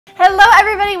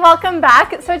everybody, welcome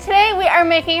back. So today we are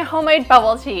making homemade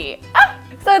bubble tea.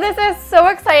 So this is so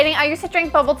exciting. I used to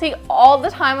drink bubble tea all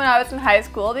the time when I was in high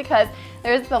school because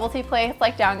there's a bubble tea place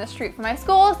like down the street from my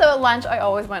school. So at lunch I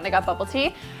always went and got bubble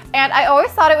tea. And I always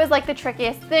thought it was like the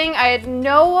trickiest thing. I had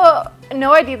no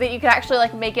idea that you could actually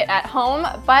like make it at home,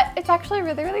 but it's actually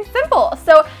really simple.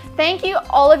 So thank you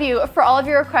all of you for all of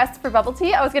your requests for bubble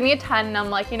tea. I was getting a ton and I'm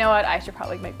like, you know what, I should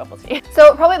probably make bubble tea.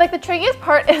 So probably like the trickiest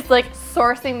part is like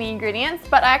sourcing the ingredients,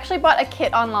 but I actually bought a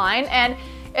kit online and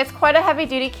it's quite a heavy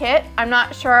duty kit. I'm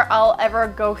not sure I'll ever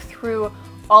go through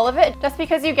all of it just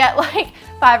because you get like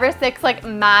 5 or 6 like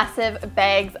massive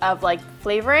bags of like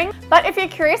flavoring. But if you're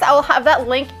curious, I will have that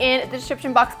link in the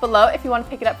description box below if you want to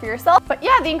pick it up for yourself. But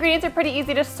yeah, the ingredients are pretty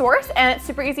easy to source and it's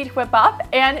super easy to whip up,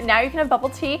 and now you can have bubble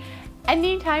tea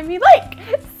anytime you like.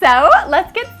 So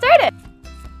let's get started.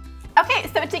 Okay,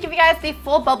 so to give you guys the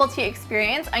full bubble tea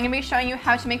experience, I'm going to be showing you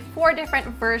how to make 4 different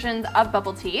versions of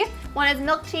bubble tea. One is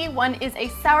milk tea, one is a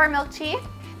sour milk tea,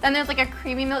 then there's like a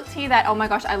creamy milk tea that, oh my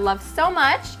gosh, I love so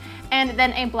much, and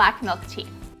then a black milk tea.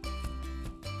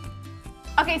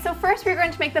 Okay, so first we're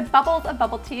going to make the bubbles of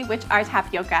bubble tea, which are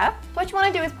tapioca. So what you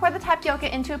want to do is pour the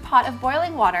tapioca into a pot of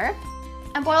boiling water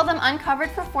and boil them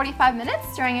uncovered for 45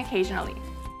 minutes, stirring occasionally.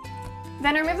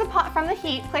 Then remove the pot from the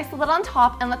heat, place the lid on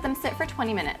top, and let them sit for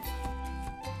 20 minutes.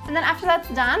 And then after that's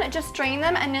done, just drain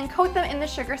them and then coat them in the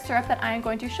sugar syrup that I am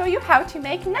going to show you how to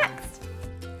make next.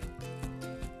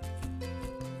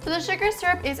 So the sugar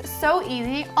syrup is so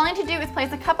easy. All you need to do is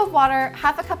place a cup of water,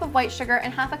 half a cup of white sugar,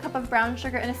 and half a cup of brown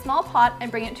sugar in a small pot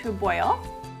and bring it to a boil.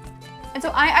 And so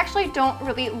I actually don't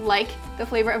really like the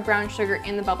flavor of brown sugar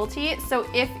in the bubble tea, so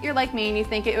if you're like me and you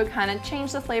think it would kind of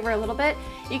change the flavor a little bit,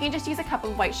 you can just use a cup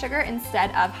of white sugar instead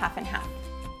of half and half.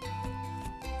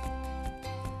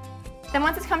 Then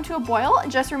once it's come to a boil,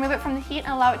 just remove it from the heat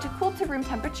and allow it to cool to room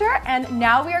temperature, and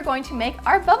now we are going to make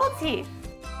our bubble tea.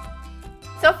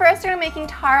 So first we're making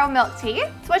taro milk tea.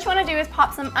 So what you want to do is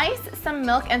pop some ice, some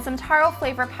milk, and some taro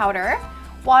flavor powder,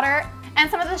 water, and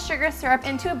some of the sugar syrup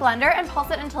into a blender and pulse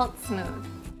it until it's smooth.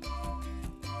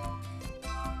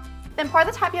 Then pour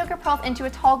the tapioca pearls into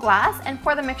a tall glass and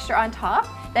pour the mixture on top.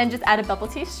 Then just add a bubble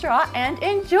tea straw and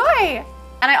enjoy!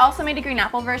 And I also made a green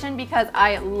apple version because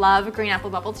I love green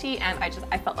apple bubble tea and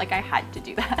I felt like I had to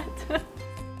do that.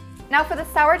 Now for the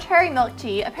sour cherry milk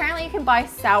tea, apparently you can buy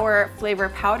sour flavor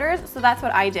powders, so that's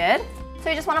what I did. So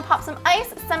you just want to pop some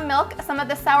ice, some milk, some of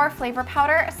the sour flavor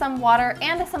powder, some water,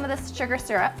 and some of the sugar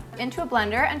syrup into a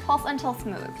blender and pulse until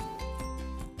smooth.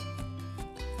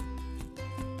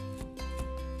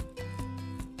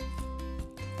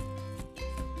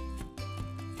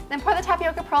 Then pour the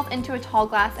tapioca pearls into a tall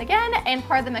glass again and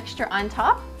pour the mixture on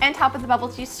top and top with the bubble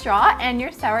tea straw, and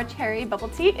your sour cherry bubble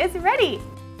tea is ready.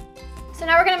 So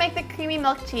now we're going to make the creamy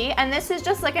milk tea, and this is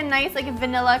just like a nice like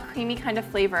vanilla creamy kind of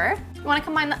flavor. You want to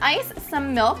combine the ice,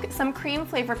 some milk, some cream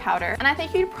flavor powder, and I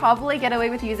think you'd probably get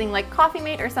away with using like Coffee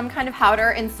Mate or some kind of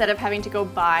powder instead of having to go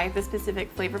buy the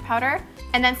specific flavor powder.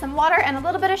 And then some water and a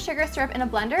little bit of sugar syrup in a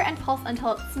blender and pulse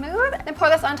until it's smooth. Then pour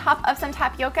this on top of some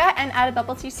tapioca and add a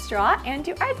bubble tea straw, and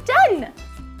you are done!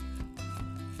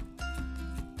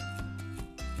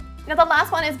 Now the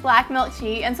last one is black milk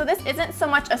tea, and so this isn't so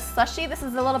much a slushy, this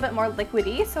is a little bit more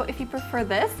liquidy, so if you prefer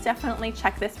this, definitely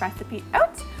check this recipe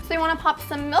out. So you want to pop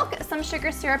some milk, some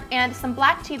sugar syrup, and some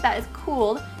black tea that is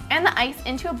cooled, and the ice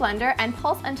into a blender and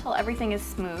pulse until everything is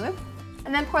smooth.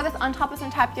 And then pour this on top of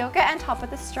some tapioca and top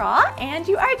with a straw, and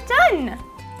you are done!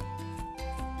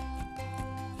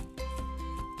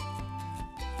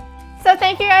 So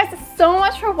thank you guys so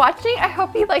much for watching. I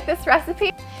hope you like this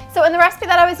recipe. So in the recipe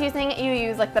that I was using, you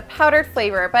use like the powdered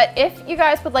flavor, but if you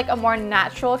guys would like a more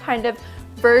natural kind of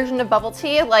version of bubble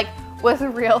tea, like with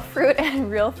real fruit and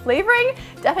real flavoring,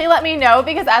 definitely let me know,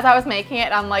 because as I was making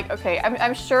it, I'm like, okay,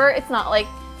 I'm sure it's not like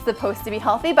supposed to be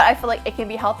healthy, but I feel like it can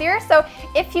be healthier. So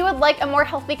if you would like a more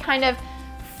healthy kind of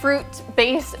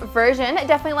fruit-based version,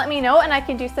 definitely let me know and I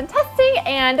can do some testing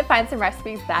and find some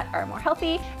recipes that are more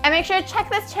healthy. And make sure to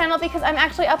check this channel because I'm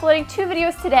actually uploading 2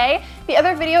 videos today. The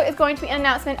other video is going to be an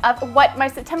announcement of what my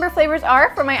September flavors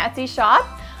are for my Etsy shop.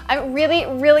 I'm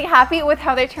really happy with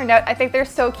how they turned out. I think they're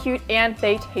so cute and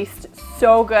they taste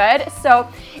so good. So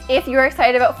if you're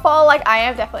excited about fall like I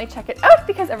am, definitely check it out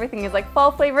because everything is like fall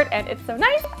flavored and it's so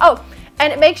nice. Oh,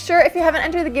 and make sure if you haven't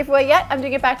entered the giveaway yet, I'm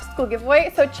doing a back to school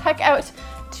giveaway, so check out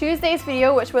Tuesday's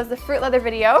video, which was the fruit leather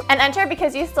video, and enter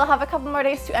because you still have a couple more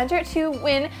days to enter to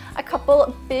win a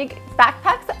couple big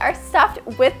backpacks that are stuffed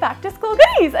with back to school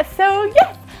goodies. So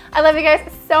yes, I love you guys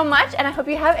so much and I hope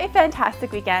you have a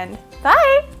fantastic weekend.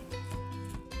 Bye!